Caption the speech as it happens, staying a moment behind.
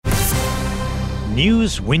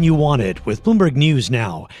News when you want it with Bloomberg News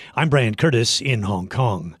Now. I'm Brian Curtis in Hong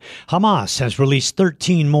Kong. Hamas has released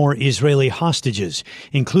 13 more Israeli hostages,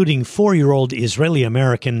 including 4-year-old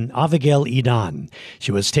Israeli-American Avigail Idan.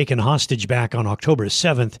 She was taken hostage back on October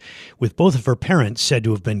 7th, with both of her parents said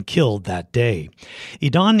to have been killed that day.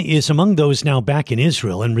 Idan is among those now back in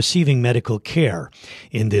Israel and receiving medical care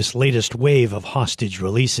in this latest wave of hostage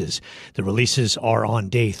releases. The releases are on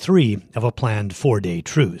day 3 of a planned 4-day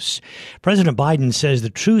truce. President Biden says the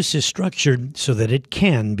truce is structured so that it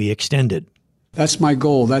can be extended. That's my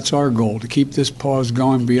goal. That's our goal, to keep this pause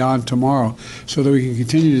going beyond tomorrow so that we can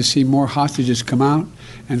continue to see more hostages come out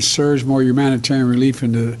and surge more humanitarian relief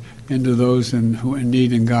into those who are in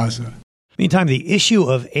need in Gaza. Meantime, the issue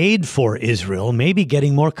of aid for Israel may be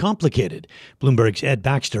getting more complicated. Bloomberg's Ed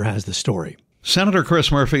Baxter has the story. Senator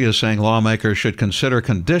Chris Murphy is saying lawmakers should consider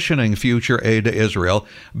conditioning future aid to Israel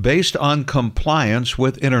based on compliance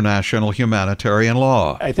with international humanitarian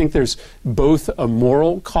law. I think there's both a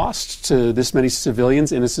moral cost to this many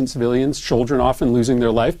civilians, innocent civilians, children often losing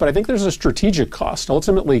their life, but I think there's a strategic cost.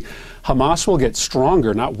 Ultimately, Hamas will get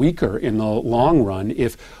stronger, not weaker, in the long run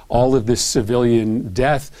if all of this civilian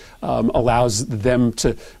death allows them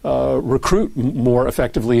to recruit more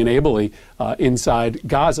effectively and ably inside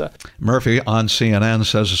Gaza. Murphy on CNN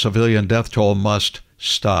says a civilian death toll must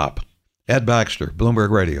stop. Ed Baxter, Bloomberg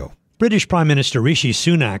Radio. British Prime Minister Rishi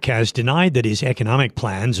Sunak has denied that his economic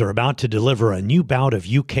plans are about to deliver a new bout of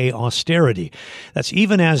UK austerity. That's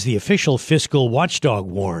even as the official fiscal watchdog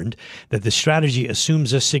warned that the strategy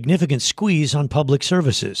assumes a significant squeeze on public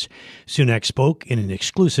services. Sunak spoke in an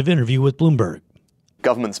exclusive interview with Bloomberg.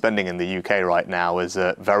 Government spending in the UK right now is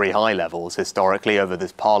at very high levels. Historically, over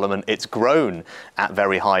this Parliament, it's grown at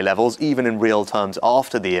very high levels, even in real terms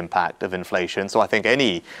after the impact of inflation. So I think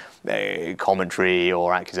any commentary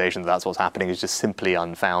or accusation that that's what's happening is just simply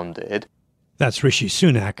unfounded. That's Rishi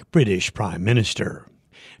Sunak, British Prime Minister.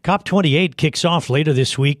 COP28 kicks off later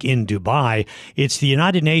this week in Dubai. It's the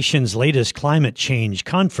United Nations' latest climate change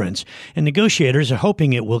conference, and negotiators are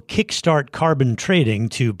hoping it will kickstart carbon trading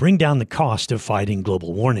to bring down the cost of fighting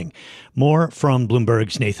global warming. More from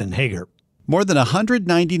Bloomberg's Nathan Hager. More than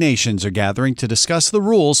 190 nations are gathering to discuss the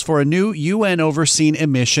rules for a new UN-overseen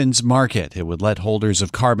emissions market. It would let holders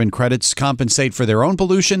of carbon credits compensate for their own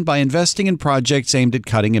pollution by investing in projects aimed at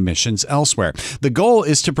cutting emissions elsewhere. The goal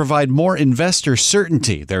is to provide more investor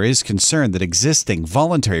certainty. There is concern that existing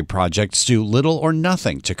voluntary projects do little or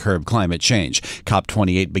nothing to curb climate change.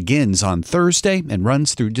 COP28 begins on Thursday and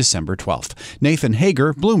runs through December 12th. Nathan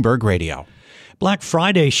Hager, Bloomberg Radio. Black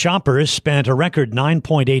Friday shoppers spent a record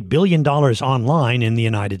 $9.8 billion online in the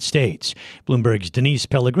United States. Bloomberg's Denise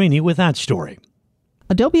Pellegrini with that story.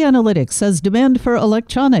 Adobe Analytics says demand for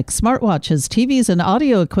electronics, smartwatches, TVs, and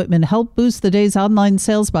audio equipment helped boost the day's online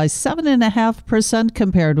sales by 7.5%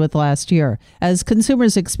 compared with last year, as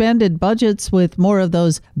consumers expanded budgets with more of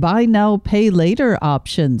those buy now, pay later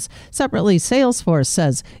options. Separately, Salesforce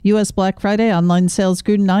says U.S. Black Friday online sales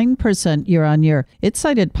grew 9% year on year. It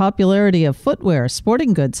cited popularity of footwear,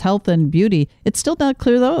 sporting goods, health, and beauty. It's still not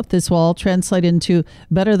clear, though, if this will all translate into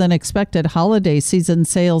better than expected holiday season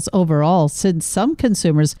sales overall, since some consumers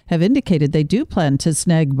have indicated they do plan to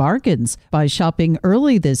snag bargains by shopping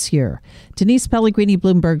early this year. Denise Pellegrini,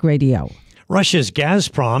 Bloomberg Radio. Russia's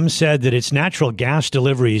Gazprom said that its natural gas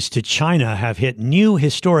deliveries to China have hit new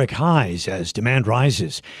historic highs as demand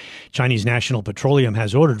rises. Chinese National Petroleum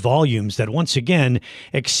has ordered volumes that once again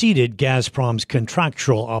exceeded Gazprom's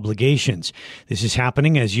contractual obligations. This is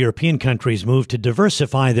happening as European countries move to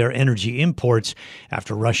diversify their energy imports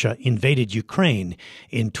after Russia invaded Ukraine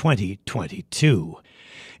in 2022.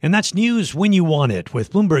 And that's news when you want it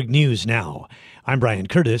with Bloomberg News Now. I'm Brian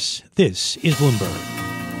Curtis. This is Bloomberg.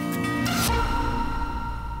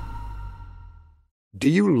 Do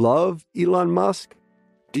you love Elon Musk?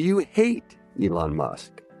 Do you hate Elon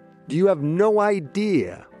Musk? Do you have no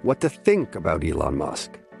idea what to think about Elon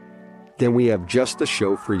Musk? Then we have just the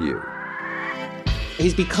show for you.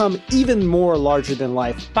 He's become even more larger than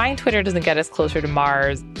life. Buying Twitter doesn't get us closer to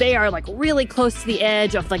Mars. They are really close to the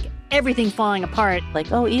edge of everything falling apart.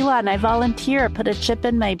 Oh, Elon, I volunteer. Put a chip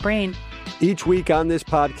in my brain. Each week on this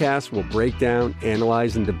podcast, we'll break down,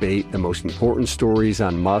 analyze, and debate the most important stories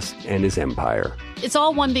on Musk and his empire. It's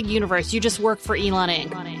all one big universe. You just work for Elon Inc.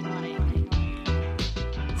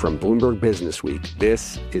 From Bloomberg Business Week,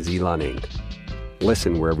 this is Elon Inc.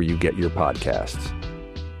 Listen wherever you get your podcasts.